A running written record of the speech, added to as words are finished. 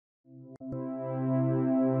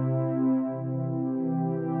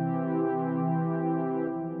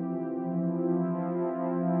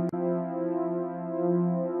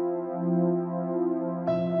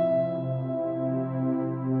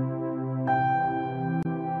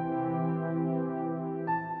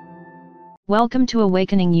Welcome to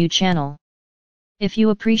Awakening You channel. If you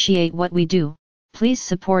appreciate what we do, please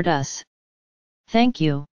support us. Thank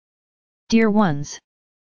you. Dear ones,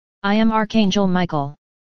 I am Archangel Michael.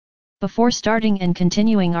 Before starting and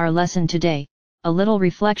continuing our lesson today, a little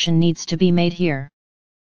reflection needs to be made here.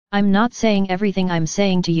 I'm not saying everything I'm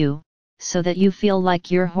saying to you, so that you feel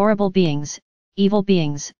like you're horrible beings, evil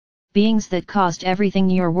beings, beings that caused everything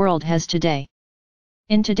your world has today.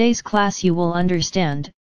 In today's class you will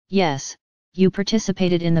understand, yes, you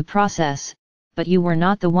participated in the process, but you were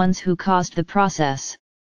not the ones who caused the process.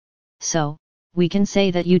 So, we can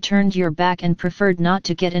say that you turned your back and preferred not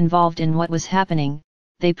to get involved in what was happening.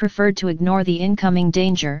 They preferred to ignore the incoming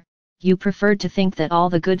danger. You preferred to think that all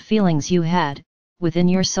the good feelings you had, within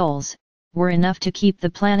your souls, were enough to keep the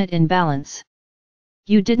planet in balance.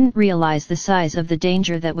 You didn't realize the size of the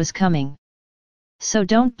danger that was coming. So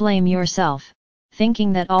don't blame yourself,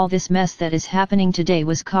 thinking that all this mess that is happening today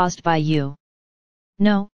was caused by you.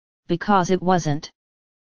 No, because it wasn't.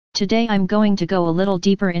 Today I'm going to go a little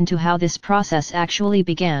deeper into how this process actually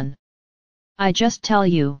began. I just tell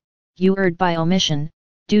you, you erred by omission,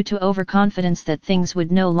 due to overconfidence that things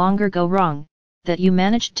would no longer go wrong, that you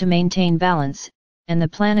managed to maintain balance, and the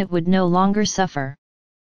planet would no longer suffer.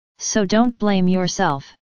 So don't blame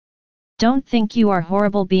yourself. Don't think you are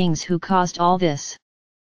horrible beings who caused all this.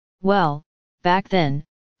 Well, back then,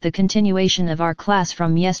 the continuation of our class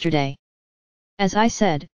from yesterday. As I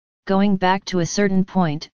said, going back to a certain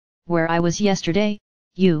point, where I was yesterday,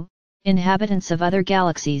 you, inhabitants of other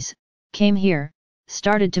galaxies, came here,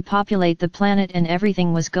 started to populate the planet and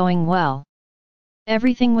everything was going well.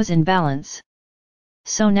 Everything was in balance.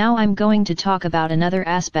 So now I'm going to talk about another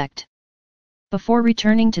aspect. Before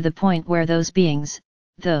returning to the point where those beings,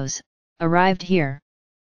 arrived here.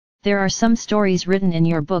 There are some stories written in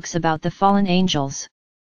your books about the fallen angels.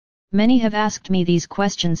 Many have asked me these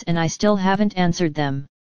questions and I still haven't answered them.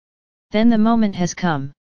 Then the moment has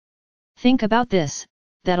come. Think about this,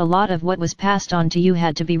 that a lot of what was passed on to you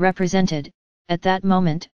had to be represented, at that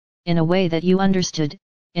moment, in a way that you understood,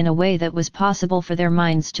 in a way that was possible for their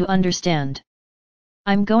minds to understand.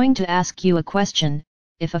 I'm going to ask you a question.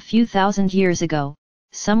 If a few thousand years ago,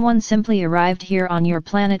 someone simply arrived here on your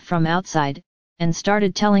planet from outside, and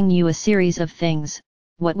started telling you a series of things,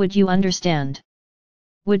 what would you understand?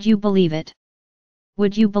 Would you believe it?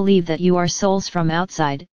 Would you believe that you are souls from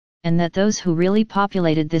outside, and that those who really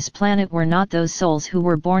populated this planet were not those souls who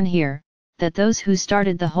were born here, that those who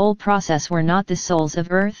started the whole process were not the souls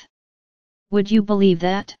of Earth? Would you believe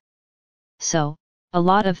that? So, a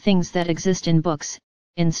lot of things that exist in books,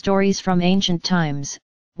 in stories from ancient times,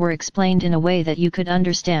 were explained in a way that you could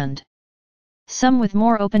understand. Some with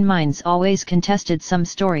more open minds always contested some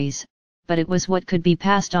stories, but it was what could be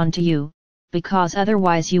passed on to you, because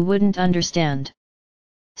otherwise you wouldn't understand.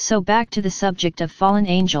 So back to the subject of fallen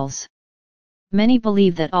angels. Many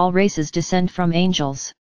believe that all races descend from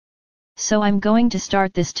angels. So I'm going to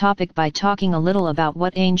start this topic by talking a little about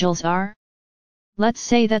what angels are. Let's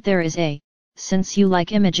say that there is since you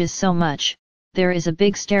like images so much, there is a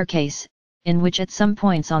big staircase, in which at some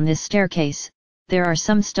points on this staircase, there are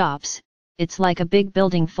some stops. It's like a big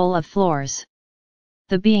building full of floors.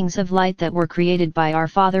 The beings of light that were created by our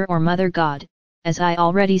Father or Mother God, as I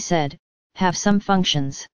already said, have some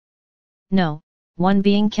functions. No, one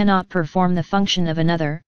being cannot perform the function of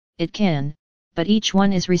another, it can, but each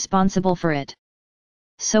one is responsible for it.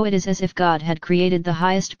 So it is as if God had created the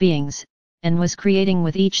highest beings, and was creating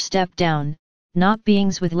with each step down, not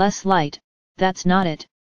beings with less light, that's not it,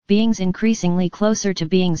 beings increasingly closer to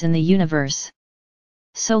beings in the universe.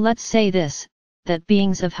 So let's say this, that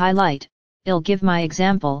beings of high light, I'll give my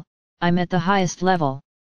example, I'm at the highest level.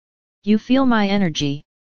 You feel my energy.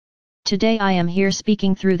 Today I am here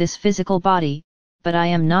speaking through this physical body, but I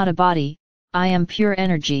am not a body, I am pure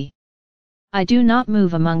energy. I do not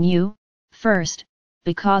move among you, first,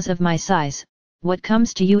 because of my size. What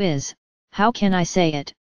comes to you is, how can I say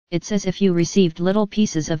it, it's as if you received little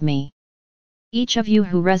pieces of me. Each of you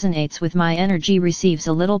who resonates with my energy receives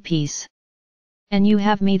a little piece. And you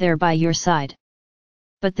have me there by your side.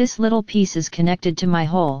 But this little piece is connected to my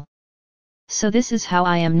whole. So this is how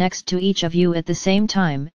I am next to each of you at the same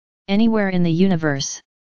time, anywhere in the universe.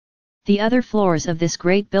 The other floors of this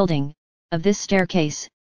great building, of this staircase,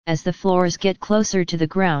 as the floors get closer to the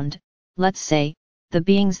ground, let's say, the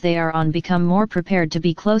beings they are on become more prepared to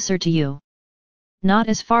be closer to you. Not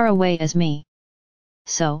as far away as me.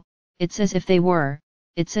 So, it's as if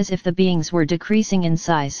it's as if the beings were decreasing in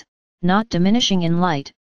size, not diminishing in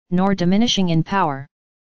light, nor diminishing in power.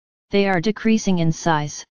 They are decreasing in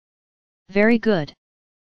size. Very good.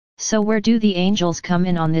 So where do the angels come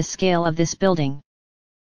in on this scale of this building?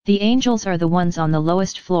 The angels are the ones on the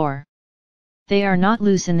lowest floor. They are not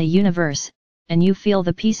loose in the universe, and you feel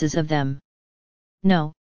the pieces of them.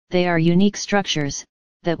 No, they are unique structures,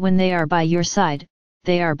 that when they are by your side,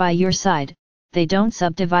 they are by your side, they don't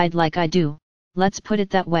subdivide like I do, let's put it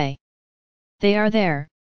that way. They are there,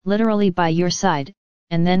 literally by your side,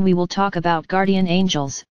 and then we will talk about guardian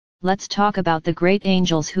angels, let's talk about the great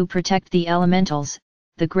angels who protect the elementals,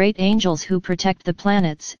 the great angels who protect the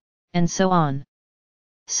planets, and so on.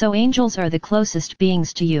 So angels are the closest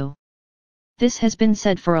beings to you. This has been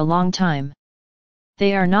said for a long time.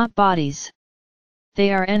 They are not bodies.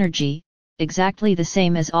 They are energy, exactly the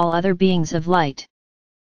same as all other beings of light.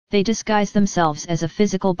 They disguise themselves as a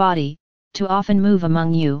physical body, to often move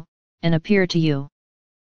among you, and appear to you.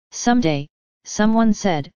 Someday, someone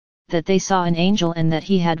said, that they saw an angel and that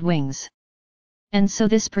he had wings. And so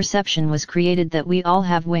this perception was created that we all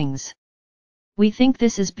have wings. We think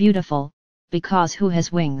this is beautiful, because who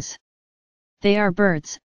has wings? They are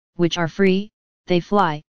birds, which are free, they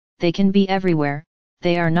fly, they can be everywhere,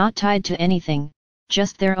 they are not tied to anything,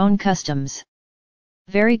 just their own customs.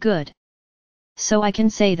 Very good. So I can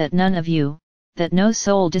say that none of you, that no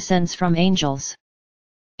soul descends from angels.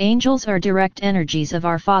 Angels are direct energies of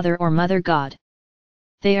our Father or Mother God.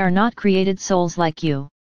 They are not created souls like you.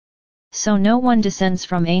 So no one descends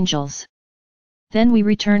from angels. Then we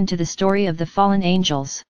return to the story of the fallen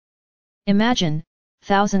angels. Imagine,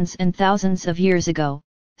 thousands and thousands of years ago,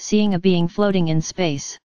 seeing a being floating in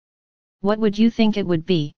space. What would you think it would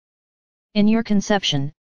be? In your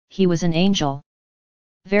conception, he was an angel.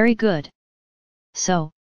 Very good.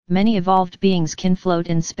 So, many evolved beings can float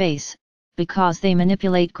in space, because they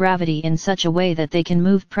manipulate gravity in such a way that they can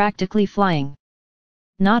move practically flying.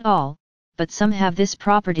 Not all, but some have this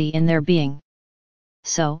property in their being.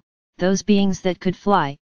 So, those beings that could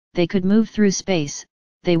fly, they could move through space,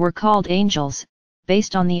 they were called angels,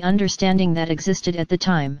 based on the understanding that existed at the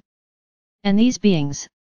time. And these beings,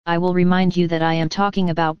 I will remind you that I am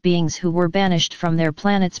talking about beings who were banished from their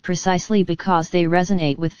planets precisely because they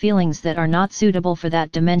resonate with feelings that are not suitable for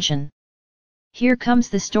that dimension. Here comes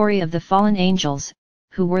the story of the fallen angels,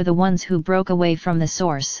 who were the ones who broke away from the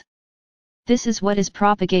source. This is what is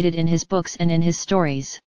propagated in his books and in his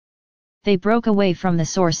stories. They broke away from the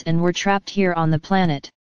source and were trapped here on the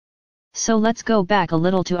planet. So let's go back a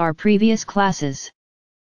little to our previous classes.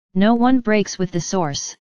 No one breaks with the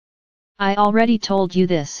source. I already told you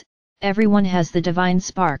this, everyone has the divine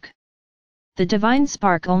spark. The divine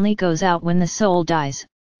spark only goes out when the soul dies,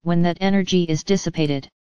 when that energy is dissipated.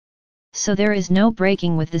 So there is no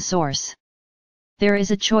breaking with the source. There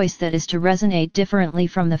is a choice that is to resonate differently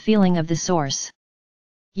from the feeling of the source.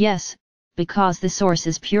 Yes, because the source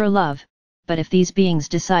is pure love, but if these beings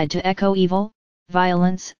decide to echo evil,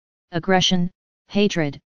 violence, aggression,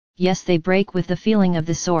 hatred, yes, they break with the feeling of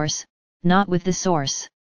the source, not with the source.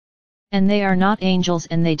 And they are not angels,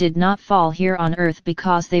 and they did not fall here on earth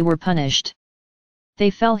because they were punished. They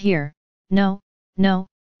fell here, no,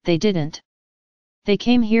 they didn't. They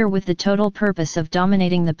came here with the total purpose of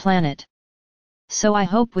dominating the planet. So I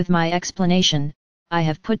hope with my explanation, I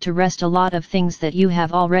have put to rest a lot of things that you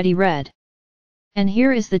have already read. And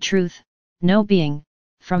here is the truth, no being,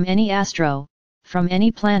 from any astro, from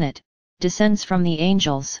any planet, descends from the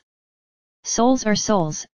angels. Souls are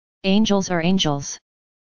souls, angels are angels.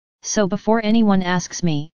 So before anyone asks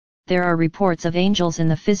me, there are reports of angels in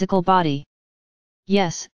the physical body.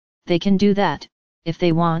 Yes, they can do that, if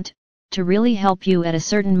they want, to really help you at a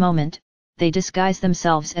certain moment, they disguise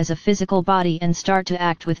themselves as a physical body and start to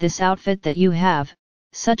act with this outfit that you have,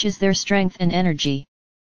 such is their strength and energy.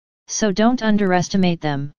 So don't underestimate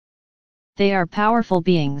them. They are powerful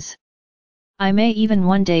beings. I may even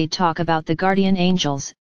one day talk about the guardian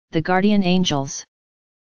angels, the guardian angels.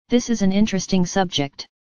 This is an interesting subject.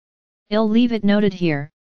 I'll leave it noted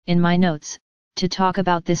here, in my notes, to talk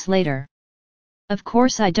about this later. Of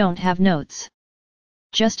course I don't have notes.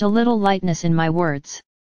 Just a little lightness in my words.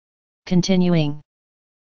 Continuing.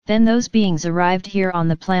 Then those beings arrived here on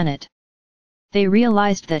the planet. They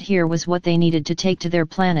realized that here was what they needed to take to their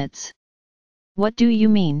planets. What do you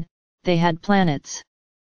mean, they had planets?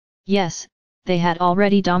 Yes, they had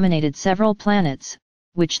already dominated several planets,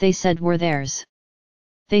 which they said were theirs.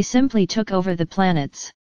 They simply took over the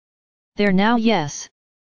planets. There now, yes.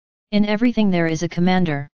 In everything there is a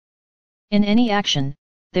commander. In any action,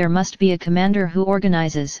 there must be a commander who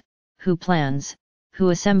organizes, who plans,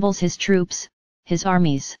 who assembles his troops, his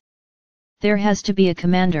armies. There has to be a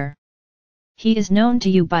commander. He is known to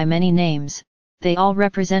you by many names, they all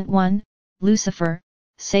represent one, Lucifer,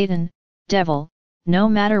 Satan, Devil, no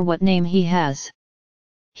matter what name he has.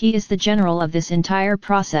 He is the general of this entire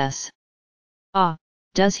process. Ah,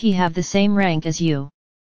 Does he have the same rank as you?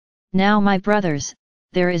 Now my brothers,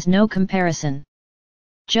 there is no comparison.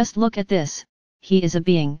 Just look at this, he is a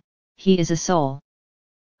being, he is a soul.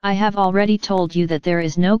 I have already told you that there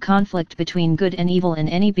is no conflict between good and evil in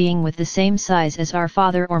any being with the same size as our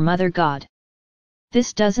Father or Mother God.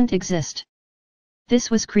 This doesn't exist. This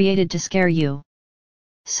was created to scare you.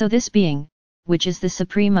 So this being, which is the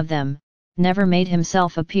supreme of them, never made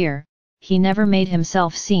himself appear, he never made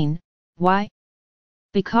himself seen. Why?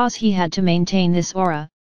 Because he had to maintain this aura,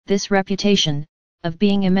 this reputation, of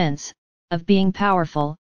being immense, of being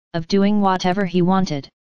powerful, of doing whatever he wanted.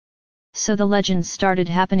 So the legends started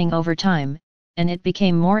happening over time, and it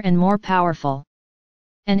became more and more powerful.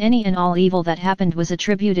 And any and all evil that happened was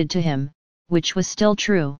attributed to him, which was still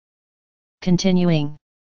true. Continuing.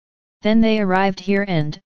 Then they arrived here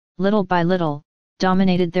and, little by little,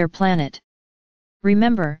 dominated their planet.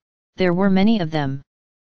 Remember, there were many of them.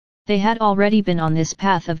 They had already been on this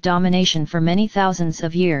path of domination for many thousands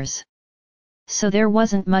of years. So there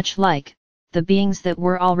wasn't much like, the beings that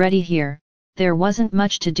were already here, there wasn't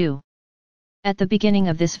much to do. At the beginning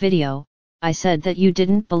of this video, I said that you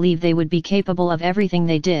didn't believe they would be capable of everything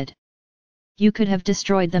they did. You could have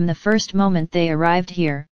destroyed them the first moment they arrived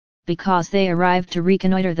here, because they arrived to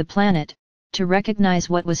reconnoiter the planet, to recognize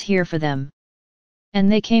what was here for them.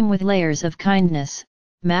 And they came with layers of kindness,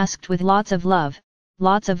 masked with lots of love,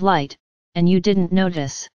 lots of light, and you didn't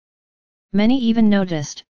notice. Many even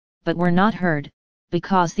noticed, but were not heard,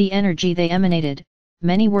 because the energy they emanated,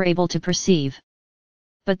 many were able to perceive.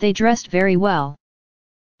 But they dressed very well.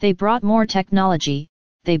 They brought more technology,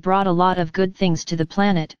 they brought a lot of good things to the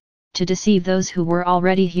planet, to deceive those who were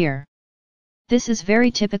already here. This is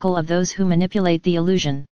very typical of those who manipulate the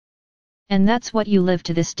illusion. And that's what you live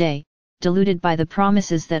to this day, deluded by the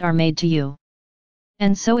promises that are made to you.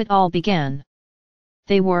 And so it all began.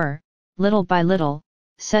 They were, little by little,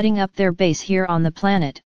 setting up their base here on the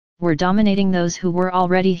planet, were dominating those who were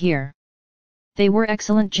already here. They were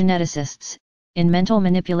excellent geneticists, in mental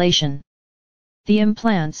manipulation. The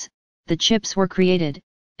implants, the chips were created,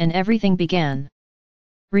 and everything began.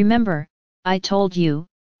 Remember, I told you,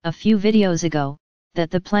 a few videos ago, that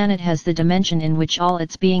the planet has the dimension in which all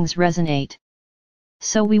its beings resonate.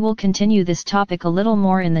 So we will continue this topic a little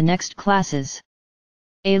more in the next classes.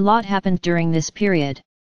 A lot happened during this period.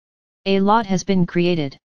 A lot has been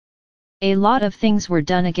created. A lot of things were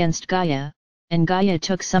done against Gaia, and Gaia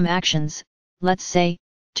took some actions, let's say,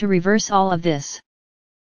 to reverse all of this.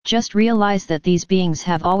 Just realize that these beings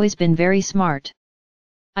have always been very smart.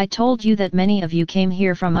 I told you that many of you came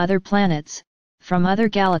here from other planets, from other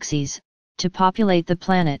galaxies, to populate the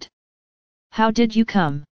planet. How did you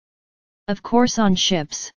come? Of course on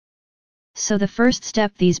ships. So the first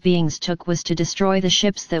step these beings took was to destroy the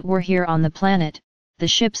ships that were here on the planet, the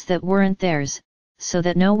ships that weren't theirs, so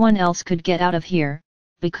that no one else could get out of here,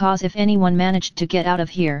 because if anyone managed to get out of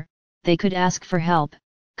here, they could ask for help,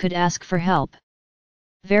 could ask for help.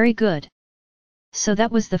 Very good. So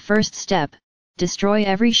that was the first step, destroy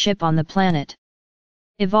every ship on the planet.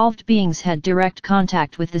 Evolved beings had direct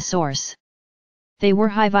contact with the source. They were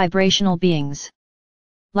high vibrational beings.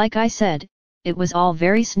 Like I said, it was all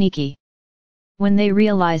very sneaky. When they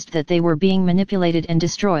realized that they were being manipulated and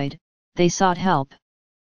destroyed, they sought help.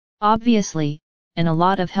 Obviously, and a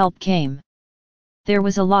lot of help came. There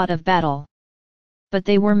was a lot of battle. But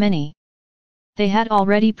they were many. They had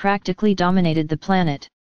already practically dominated the planet.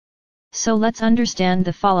 So let's understand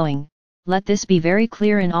the following, let this be very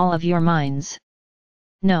clear in all of your minds.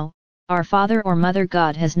 No, our Father or Mother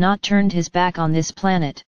God has not turned his back on this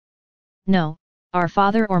planet. No, our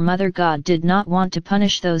Father or Mother God did not want to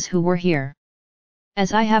punish those who were here.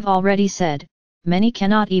 As I have already said, many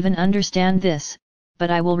cannot even understand this,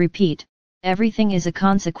 but I will repeat, everything is a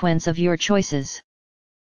consequence of your choices.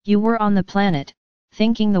 You were on the planet,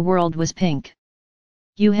 thinking the world was pink.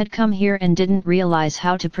 You had come here and didn't realize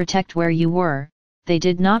how to protect where you were, they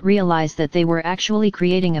did not realize that they were actually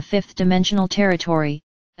creating a fifth-dimensional territory,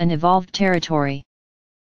 an evolved territory.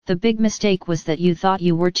 The big mistake was that you thought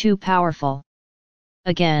you were too powerful.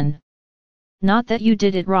 Again. Not that you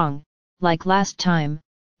did it wrong, like last time,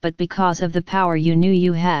 but because of the power you knew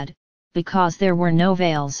you had, because there were no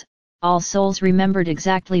veils, all souls remembered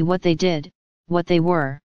exactly what they did, what they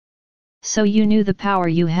were. So you knew the power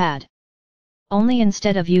you had. Only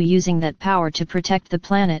instead of you using that power to protect the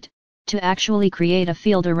planet, to actually create a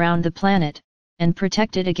field around the planet, and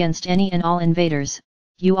protect it against any and all invaders,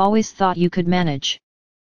 you always thought you could manage.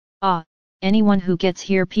 Ah, anyone who gets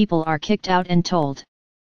here people are kicked out and told.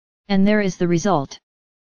 And there is the result.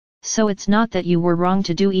 So it's not that you were wrong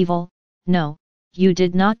to do evil, no, you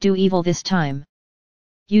did not do evil this time.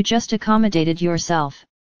 You just accommodated yourself,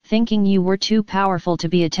 thinking you were too powerful to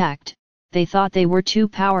be attacked. They thought they were too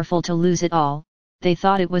powerful to lose it all, they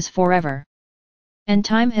thought it was forever. And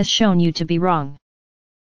time has shown you to be wrong.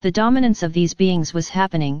 The dominance of these beings was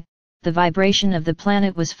happening, the vibration of the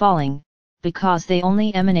planet was falling, because they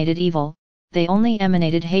only emanated evil, they only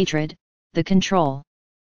emanated hatred, the control.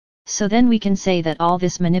 So then we can say that all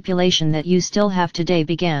this manipulation that you still have today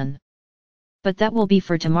began. But that will be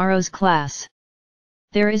for tomorrow's class.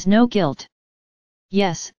 There is no guilt.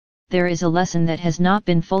 Yes, there is a lesson that has not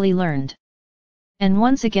been fully learned. And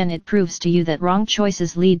once again it proves to you that wrong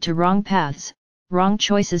choices lead to wrong paths, wrong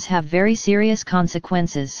choices have very serious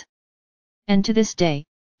consequences. And to this day,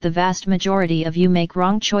 the vast majority of you make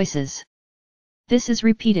wrong choices. This is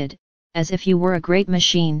repeated, as if you were a great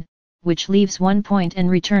machine, which leaves one point and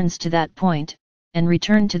returns to that point, and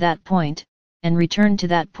return to that point, and return to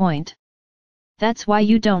that point. That's why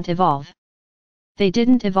you don't evolve. They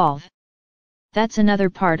didn't evolve. That's another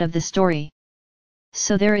part of the story.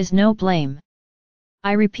 So there is no blame.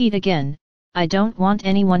 I repeat again, I don't want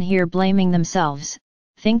anyone here blaming themselves,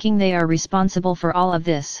 thinking they are responsible for all of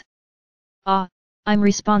this. I'm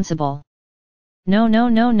responsible. No, no,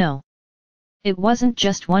 no, no. It wasn't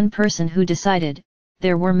just one person who decided,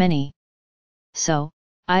 there were many. So,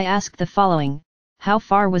 I ask the following, how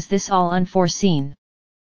far was this all unforeseen?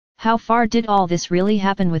 How far did all this really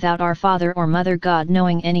happen without our Father or Mother God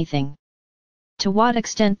knowing anything? To what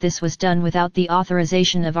extent this was done without the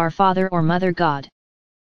authorization of our Father or Mother God?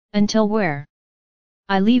 Until where?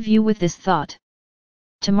 I leave you with this thought.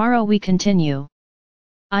 Tomorrow we continue.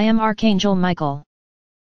 I am Archangel Michael.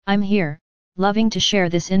 I'm here, loving to share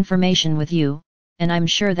this information with you, and I'm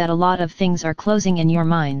sure that a lot of things are closing in your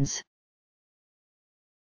minds.